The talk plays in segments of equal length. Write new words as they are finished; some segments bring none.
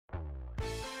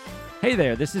Hey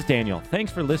there, this is Daniel.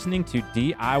 Thanks for listening to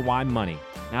DIY Money.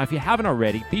 Now, if you haven't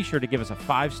already, be sure to give us a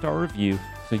 5-star review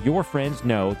so your friends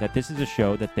know that this is a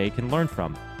show that they can learn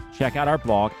from. Check out our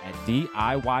blog at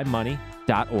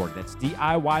DIYmoney.org. That's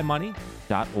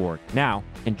DIYmoney.org. Now,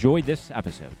 enjoy this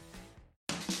episode.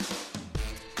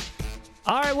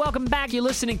 All right, welcome back. You're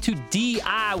listening to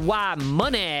DIY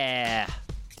Money.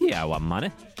 DIY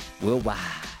Money. Worldwide.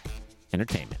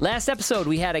 Entertainment. Last episode,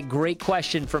 we had a great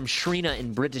question from Shrina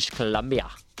in British Columbia.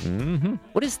 Mm-hmm.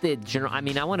 What is the general... I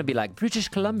mean, I want to be like British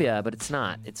Columbia, but it's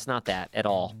not. It's not that at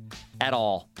all. At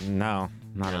all. No,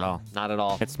 not at all. Not at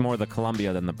all. It's more the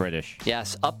Columbia than the British.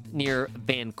 Yes, up near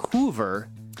Vancouver.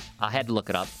 I had to look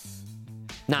it up.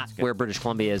 Not where British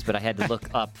Columbia is, but I had to look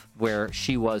up where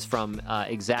she was from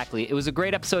exactly. It was a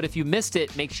great episode. If you missed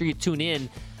it, make sure you tune in.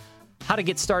 How to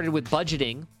get started with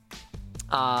budgeting.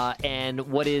 And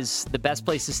what is the best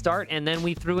place to start? And then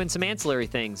we threw in some ancillary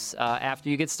things after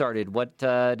you get started. What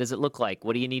does it look like?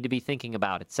 What do you need to be thinking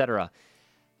about, etc.?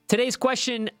 Today's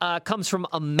question comes from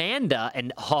Amanda.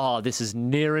 And, this is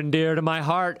near and dear to my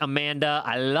heart, Amanda.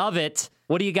 I love it.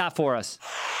 What do you got for us?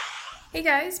 Hey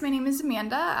guys, my name is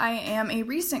Amanda. I am a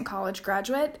recent college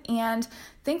graduate and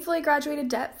thankfully graduated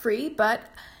debt-free, but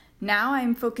now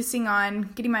I'm focusing on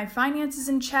getting my finances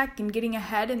in check and getting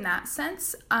ahead in that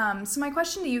sense. So my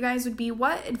question to you guys would be,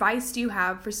 what advice do you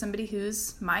have for somebody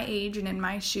who's my age and in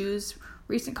my shoes,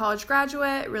 recent college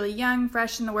graduate, really young,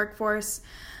 fresh in the workforce,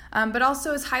 but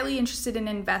also is highly interested in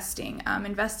investing?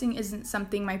 Investing isn't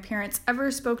something my parents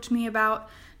ever spoke to me about,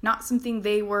 not something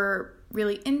they were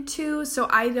really into, so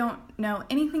I don't know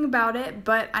anything about it,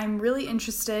 but I'm really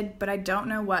interested, but I don't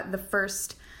know what the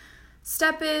first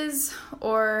step is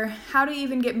or how to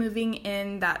even get moving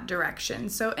in that direction.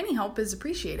 So any help is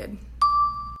appreciated.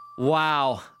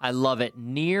 Wow, I love it.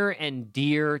 Near and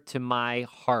dear to my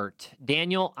heart.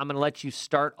 Daniel, I'm going to let you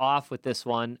start off with this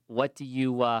one. What do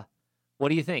you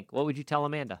think? What would you tell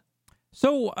Amanda?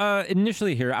 So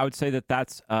initially here, I would say that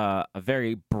that's a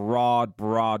very broad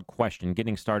question,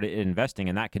 getting started in investing,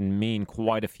 and that can mean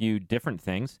quite a few different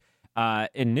things.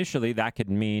 Initially, that could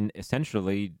mean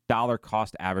essentially dollar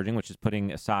cost averaging, which is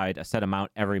putting aside a set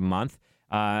amount every month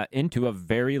into a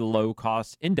very low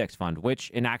cost index fund, which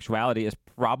in actuality is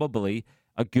probably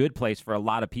a good place for a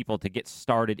lot of people to get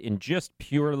started in just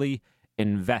purely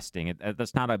investing.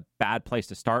 That's not a bad place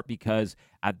to start, because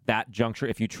at that juncture,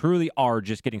 if you truly are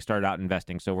just getting started out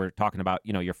investing, so we're talking about,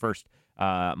 your first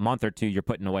month or two, you're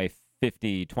putting away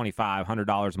 $50, $25,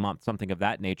 $100 a month, something of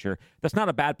that nature, that's not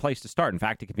a bad place to start. In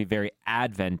fact, it can be very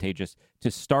advantageous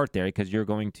to start there because you're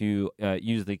going to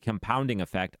use the compounding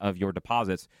effect of your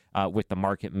deposits with the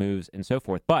market moves and so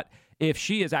forth. But if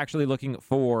she is actually looking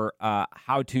for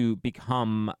how to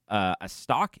become a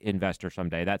stock investor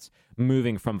someday, that's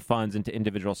moving from funds into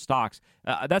individual stocks,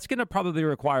 that's going to probably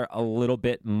require a little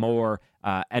bit more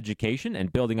education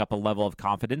and building up a level of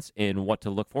confidence in what to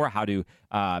look for, how to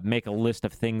make a list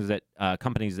of things that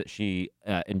companies that she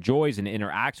enjoys and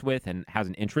interacts with and has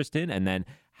an interest in, and then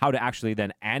how to actually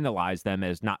then analyze them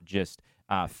as not just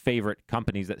favorite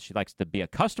companies that she likes to be a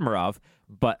customer of,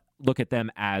 but look at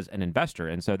them as an investor.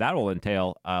 And so that will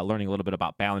entail learning a little bit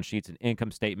about balance sheets and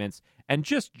income statements and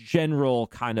just general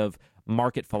kind of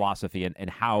market philosophy and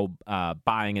how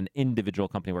buying an individual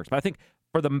company works. But I think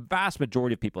for the vast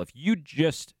majority of people, if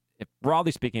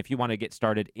broadly speaking, if you want to get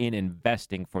started in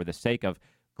investing for the sake of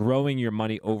growing your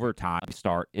money over time,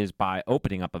 start is by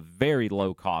opening up a very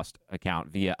low-cost account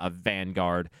via a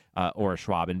Vanguard or a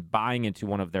Schwab and buying into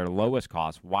one of their lowest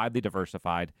cost, widely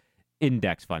diversified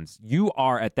index funds. You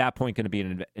are, at that point, going to be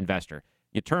an investor.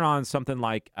 You turn on something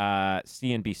like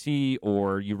CNBC,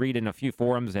 or you read in a few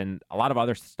forums, and a lot of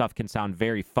other stuff can sound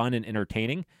very fun and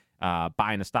entertaining,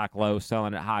 buying a stock low,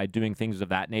 selling it high, doing things of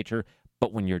that nature.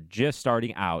 But when you're just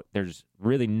starting out, there's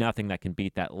really nothing that can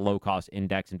beat that low-cost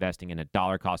index investing in a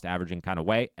dollar-cost averaging kind of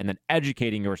way, and then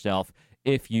educating yourself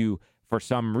if you, for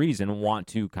some reason, want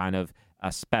to kind of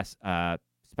specify,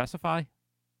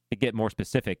 to get more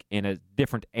specific in a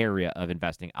different area of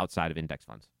investing outside of index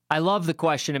funds. I love the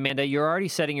question, Amanda. You're already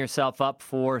setting yourself up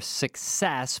for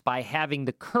success by having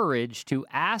the courage to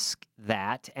ask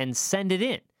that and send it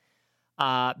in.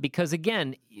 Because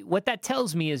again, what that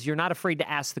tells me is you're not afraid to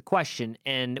ask the question,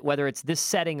 and whether it's this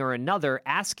setting or another,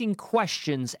 asking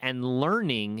questions and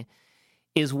learning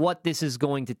is what this is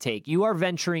going to take. You are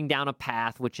venturing down a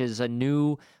path which is a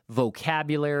new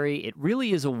vocabulary. It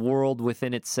really is a world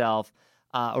within itself,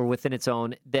 or within its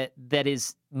own, that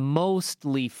is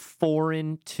mostly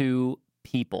foreign to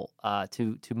people,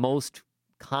 to most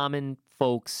common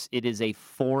folks. It is a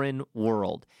foreign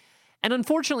world. And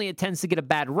unfortunately, it tends to get a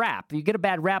bad rap. You get a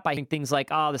bad rap, I think things like,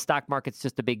 oh, the stock market's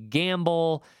just a big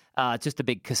gamble, just a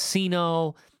big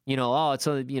casino, it's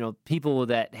people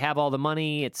that have all the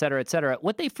money, et cetera, et cetera.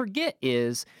 What they forget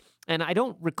is, and I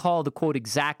don't recall the quote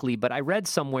exactly, but I read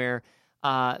somewhere,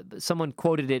 someone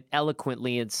quoted it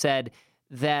eloquently and said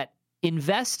that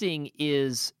investing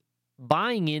is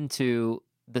buying into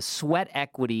the sweat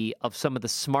equity of some of the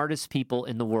smartest people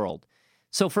in the world.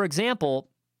 So, for example,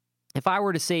 if I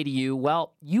were to say to you,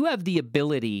 well, you have the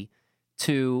ability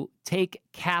to take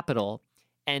capital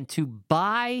and to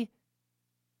buy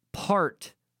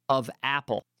part of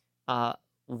Apple,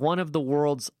 one of the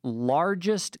world's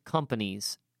largest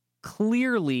companies,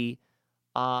 clearly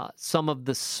some of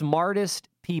the smartest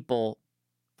people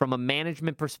from a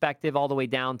management perspective all the way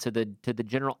down to the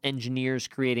general engineers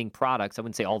creating products. I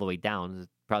wouldn't say all the way down.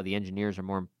 Probably the engineers are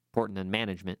more important than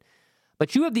management.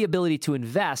 But you have the ability to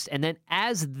invest, and then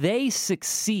as they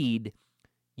succeed,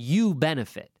 you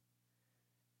benefit.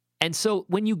 And so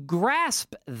when you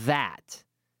grasp that,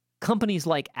 companies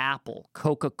like Apple,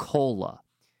 Coca-Cola,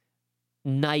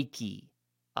 Nike,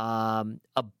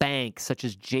 a bank such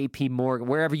as JP Morgan,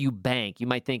 wherever you bank, you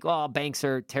might think, oh, banks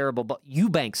are terrible, but you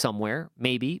bank somewhere,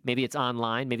 maybe it's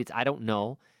online, maybe it's, I don't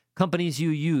know. Companies you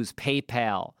use,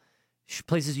 PayPal,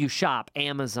 places you shop,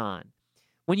 Amazon.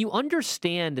 When you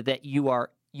understand that you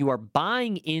are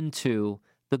buying into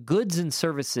the goods and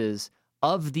services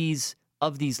of these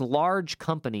large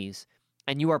companies,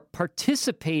 and you are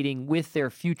participating with their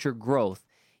future growth,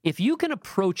 if you can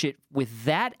approach it with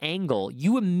that angle,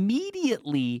 you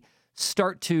immediately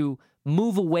start to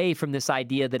move away from this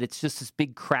idea that it's just this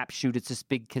big crapshoot, it's this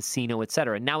big casino, et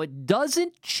cetera. Now, it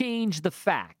doesn't change the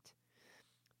fact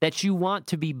that you want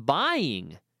to be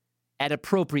buying at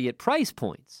appropriate price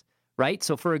points, right?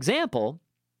 So, for example,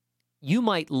 you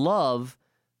might love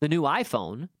the new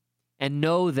iPhone and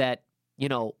know that,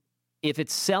 if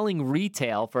it's selling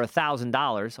retail for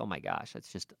 $1,000, oh my gosh,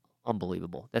 that's just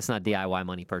unbelievable. That's not DIY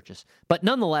money purchase. But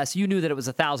nonetheless, you knew that it was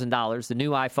 $1,000, the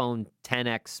new iPhone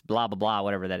 10X, blah, blah, blah,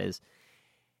 whatever that is.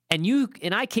 And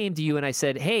I came to you and I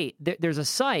said, hey, there's a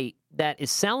site that is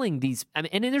selling these, and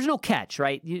there's no catch,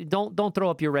 right? You don't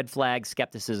throw up your red flag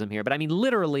skepticism here. But I mean,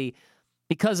 literally,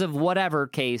 because of whatever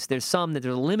case, there's a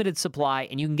limited supply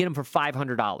and you can get them for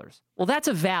 $500. Well, that's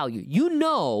a value. You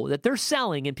know that they're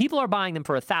selling and people are buying them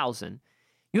for $1,000.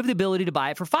 You have the ability to buy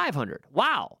it for $500.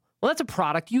 Wow. Well, that's a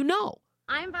product you know.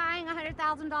 I'm buying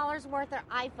 $100,000 worth of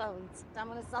iPhones. I'm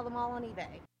going to sell them all on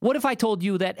eBay. What if I told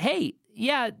you that, hey,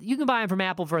 yeah, you can buy them from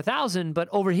Apple for $1,000, but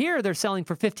over here they're selling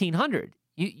for $1,500?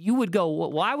 You would go,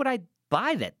 well, why would I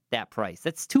buy that price?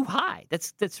 That's too high.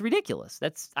 That's ridiculous.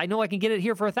 I know I can get it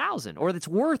here for $1,000, or that's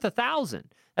worth $1,000.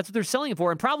 That's what they're selling it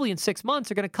for, and probably in 6 months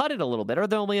they're going to cut it a little bit, or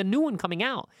there'll be a new one coming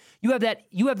out. You have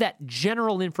that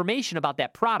general information about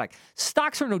that product.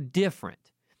 Stocks are no different.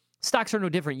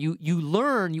 You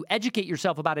learn, you educate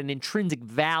yourself about an intrinsic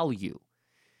value.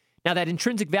 Now, that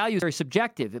intrinsic value is very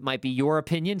subjective. It might be your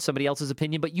opinion, somebody else's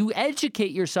opinion, but you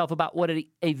educate yourself about what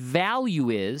a value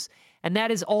is, and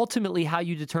that is ultimately how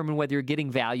you determine whether you're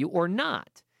getting value or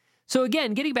not. So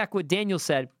again, getting back to what Daniel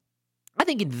said, I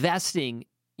think investing,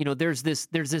 there's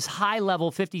this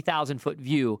high-level 50,000-foot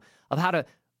view of how to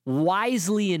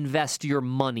wisely invest your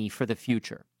money for the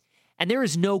future. And there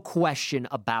is no question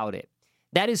about it.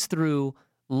 That is through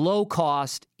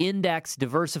low-cost, index,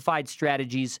 diversified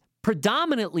strategies,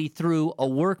 predominantly through a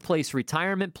workplace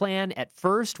retirement plan at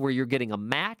first, where you're getting a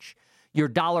match. Your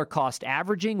dollar cost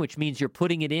averaging, which means you're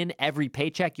putting it in every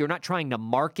paycheck. You're not trying to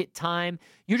market time.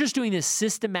 You're just doing this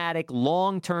systematic,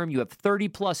 long-term. You have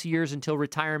 30-plus years until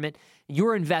retirement.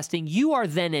 You're investing. You are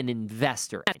then an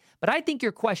investor. But I think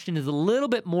your question is a little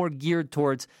bit more geared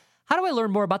towards, how do I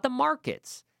learn more about the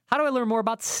markets? How do I learn more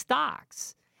about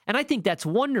stocks? And I think that's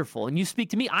wonderful. And you speak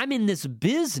to me, I'm in this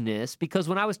business because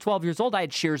when I was 12 years old, I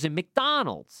had shares in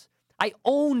McDonald's. I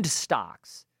owned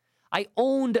stocks. I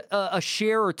owned a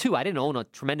share or two. I didn't own a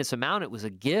tremendous amount. It was a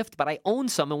gift, but I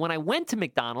owned some. And when I went to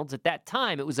McDonald's at that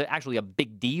time, it was actually a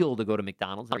big deal to go to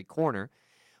McDonald's every corner.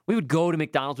 We would go to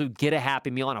McDonald's. We would get a Happy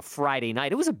Meal on a Friday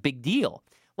night. It was a big deal.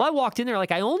 Well, I walked in there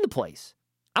like I owned the place.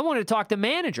 I wanted to talk to the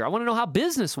manager. I want to know how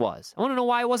business was. I want to know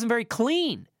why it wasn't very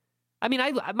clean. I mean,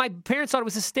 my parents thought it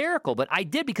was hysterical, but I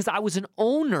did because I was an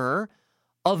owner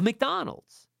of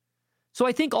McDonald's. So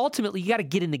I think ultimately you got to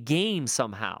get in the game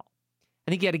somehow.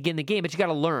 I think you got to get in the game, but you got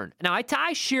to learn. Now,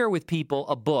 I share with people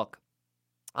a book.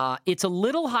 It's a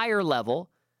little higher level,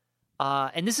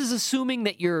 and this is assuming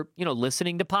that you're,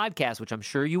 listening to podcasts, which I'm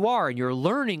sure you are, and you're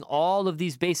learning all of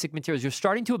these basic materials. You're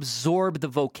starting to absorb the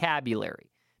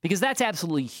vocabulary because that's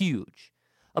absolutely huge.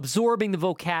 absorbing the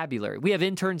vocabulary. We have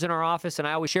interns in our office, and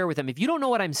I always share with them, if you don't know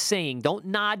what I'm saying, don't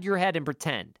nod your head and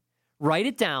pretend. Write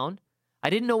it down. I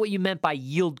didn't know what you meant by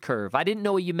yield curve. I didn't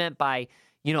know what you meant by,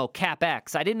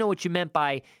 CapEx. I didn't know what you meant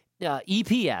by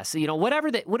EPS.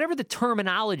 Whatever the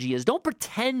terminology is, don't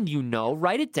pretend you know.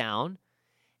 Write it down.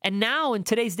 And now, in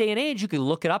today's day and age, you can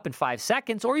look it up in 5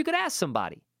 seconds, or you could ask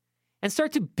somebody and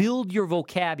start to build your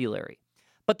vocabulary.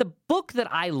 But the book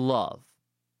that I love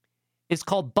is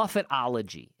called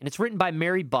Buffettology, and it's written by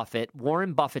Mary Buffett,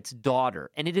 Warren Buffett's daughter.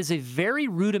 And it is a very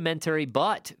rudimentary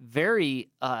but very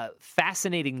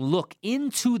fascinating look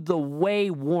into the way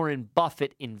Warren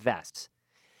Buffett invests.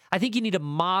 I think you need to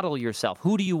model yourself.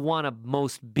 Who do you want to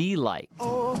most be like?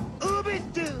 Oh,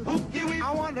 ooby-doo,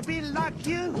 I want to be like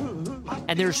you.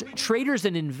 And there's traders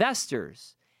and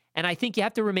investors. And I think you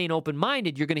have to remain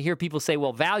open-minded. You're going to hear people say,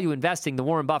 well, value investing, the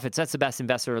Warren Buffetts, that's the best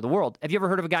investor of the world. Have you ever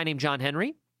heard of a guy named John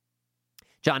Henry?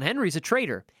 John Henry's a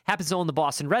trader, happens to own the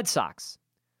Boston Red Sox.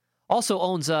 Also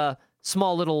owns a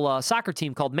small little soccer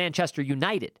team called Manchester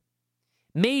United.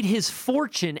 Made his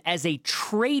fortune as a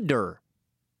trader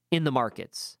in the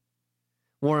markets.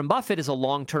 Warren Buffett is a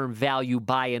long-term value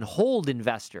buy and hold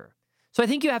investor. So I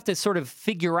think you have to sort of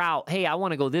figure out, hey, I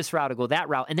want to go this route or go that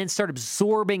route, and then start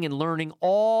absorbing and learning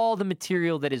all the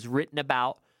material that is written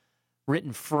about,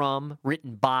 written from,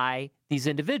 written by these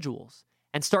individuals,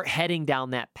 and start heading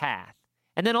down that path.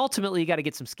 And then ultimately, you got to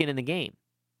get some skin in the game.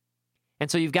 And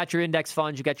so you've got your index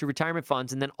funds, you've got your retirement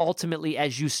funds, and then ultimately,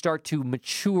 as you start to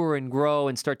mature and grow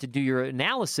and start to do your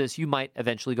analysis, you might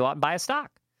eventually go out and buy a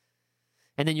stock.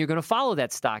 And then you're going to follow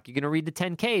that stock. You're going to read the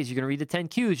 10Ks. You're going to read the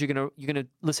 10Qs. You're going to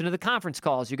listen to the conference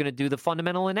calls. You're going to do the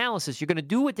fundamental analysis. You're going to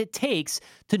do what it takes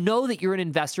to know that you're an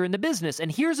investor in the business.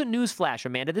 And here's a news flash,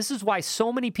 Amanda. This is why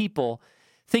so many people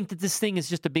think that this thing is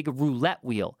just a big roulette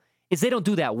wheel, is they don't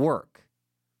do that work.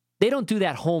 They don't do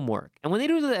that homework. And when they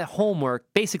do that homework,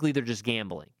 basically they're just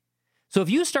gambling. So if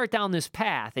you start down this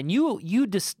path and you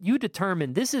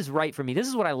determine this is right for me, this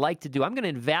is what I like to do, I'm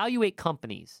going to evaluate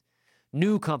companies.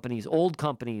 New companies, old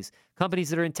companies, companies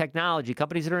that are in technology,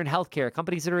 companies that are in healthcare,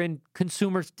 companies that are in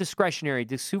consumer discretionary,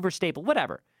 consumer staple,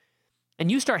 whatever. And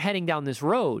you start heading down this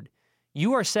road,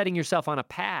 you are setting yourself on a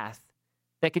path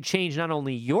that could change not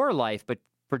only your life, but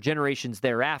for generations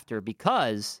thereafter,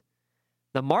 because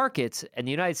the markets and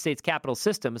the United States capital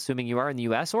system, assuming you are in the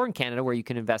U.S. or in Canada where you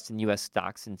can invest in U.S.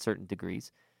 stocks in certain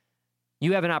degrees,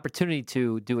 you have an opportunity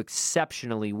to do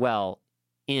exceptionally well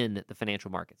in the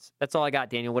financial markets. That's all I got,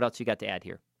 Daniel. What else you got to add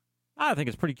here? I think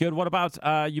it's pretty good. What about,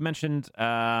 you mentioned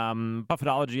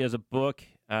Buffettology as a book.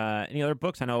 Any other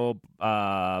books? I know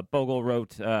Bogle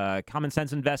wrote Common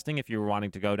Sense Investing, if you were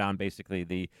wanting to go down basically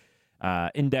the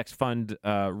index fund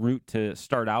route to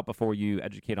start out before you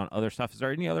educate on other stuff. Is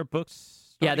there any other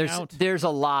books? Yeah, there's a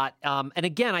lot. And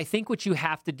again, I think what you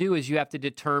have to do is you have to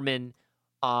determine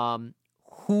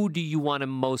who do you want to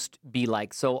most be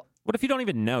like. So what if you don't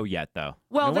even know yet, though?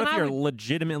 Well, what if you're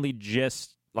legitimately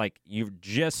just like you're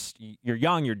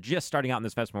young, you're just starting out in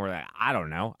this investment world? Like, I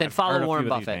don't know. Then follow Warren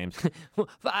Buffett.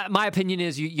 My opinion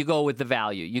is you go with the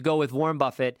value. You go with Warren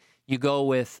Buffett. You go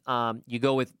with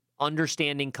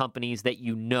understanding companies that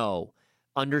you know,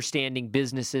 understanding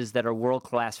businesses that are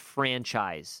world-class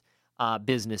franchise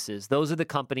businesses. Those are the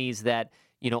companies that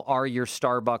are your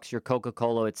Starbucks, your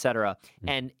Coca-Cola, et cetera. Mm-hmm.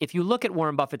 And if you look at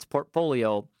Warren Buffett's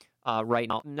portfolio right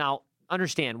now,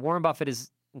 understand Warren Buffett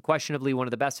is unquestionably one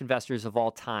of the best investors of all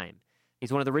time.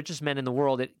 He's one of the richest men in the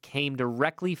world that came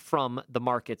directly from the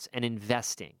markets and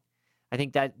investing. I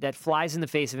think that flies in the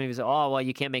face of him. He says, oh, well,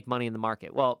 you can't make money in the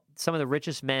market. Well, some of the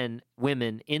richest men,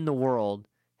 women in the world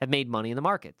have made money in the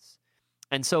markets.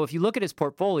 And so if you look at his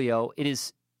portfolio, it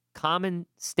is common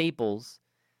staples,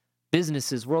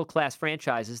 businesses, world-class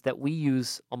franchises that we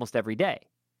use almost every day.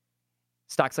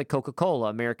 Stocks like Coca-Cola,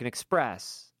 American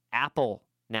Express, Apple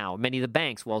now, many of the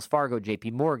banks, Wells Fargo,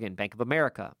 JP Morgan, Bank of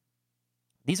America.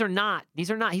 He's not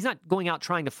going out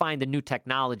trying to find the new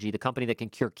technology, the company that can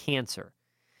cure cancer.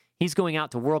 He's going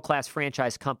out to world-class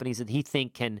franchise companies that he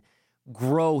think can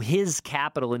grow his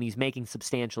capital, and he's making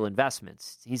substantial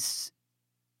investments. His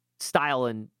style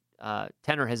and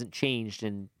tenor hasn't changed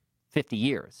in 50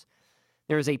 years.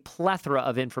 There is a plethora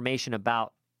of information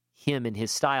about him and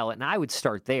his style, and I would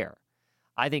start there.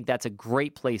 I think that's a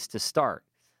great place to start.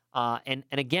 And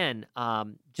again,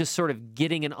 just sort of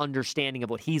getting an understanding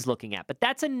of what he's looking at. But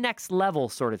that's a next level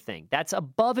sort of thing. That's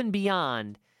above and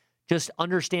beyond just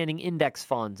understanding index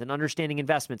funds and understanding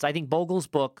investments. I think Bogle's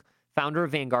book, Founder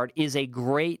of Vanguard, is a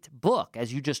great book,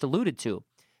 as you just alluded to.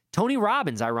 Tony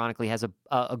Robbins, ironically, has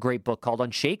a great book called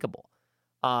Unshakable.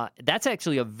 That's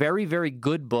actually a very, very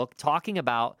good book talking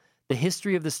about the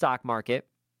history of the stock market,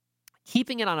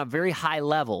 keeping it on a very high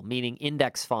level, meaning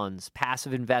index funds,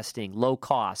 passive investing, low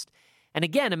cost. And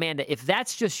again, Amanda, if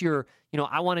that's just your,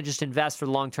 I want to just invest for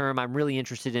the long term, I'm really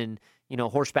interested in,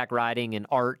 horseback riding and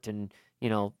art and,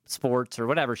 sports or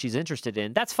whatever she's interested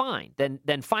in, that's fine.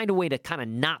 Then find a way to kind of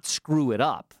not screw it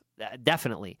up.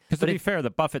 Definitely. Because to be fair,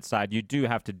 the Buffett side, you do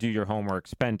have to do your homework,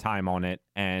 spend time on it,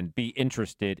 and be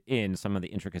interested in some of the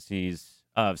intricacies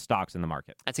of stocks in the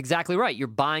market. That's exactly right. You're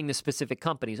buying the specific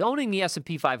companies. Owning the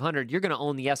S&P 500, you're going to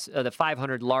own the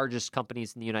 500 largest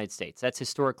companies in the United States. That's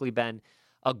historically been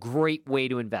a great way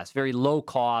to invest. Very low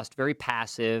cost, very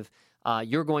passive.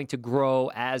 You're going to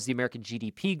grow as the American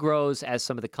GDP grows, as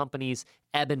some of the companies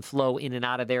ebb and flow in and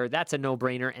out of there. That's a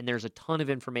no-brainer, and there's a ton of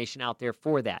information out there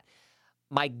for that.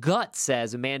 My gut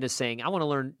says, Amanda's saying, I want to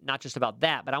learn not just about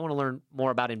that, but I want to learn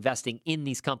more about investing in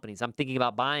these companies. I'm thinking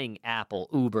about buying Apple,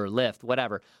 Uber, Lyft,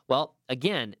 whatever. Well,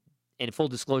 again, in full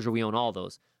disclosure, we own all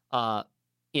those.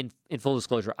 In full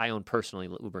disclosure, I own personally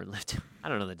Uber and Lyft. I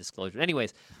don't know the disclosure.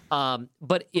 Anyways,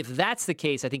 but if that's the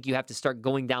case, I think you have to start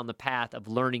going down the path of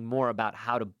learning more about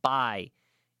how to buy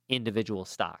individual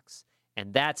stocks.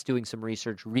 And that's doing some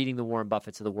research, reading the Warren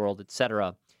Buffetts of the world, et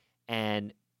cetera,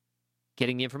 and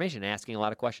getting the information and asking a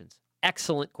lot of questions.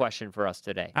 Excellent question for us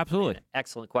today. Absolutely.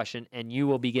 Excellent question. And you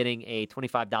will be getting a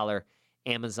 $25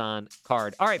 Amazon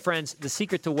card. All right, friends, the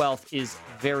secret to wealth is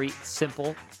very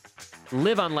simple.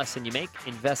 Live on less than you make,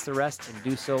 invest the rest, and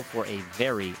do so for a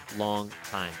very long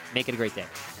time. Make it a great day.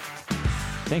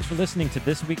 Thanks for listening to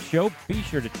this week's show. Be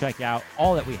sure to check out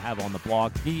all that we have on the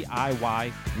blog,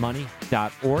 DIYmoney.org.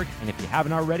 And if you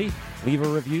haven't already, leave a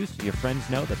review so your friends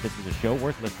know that this is a show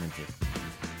worth listening to.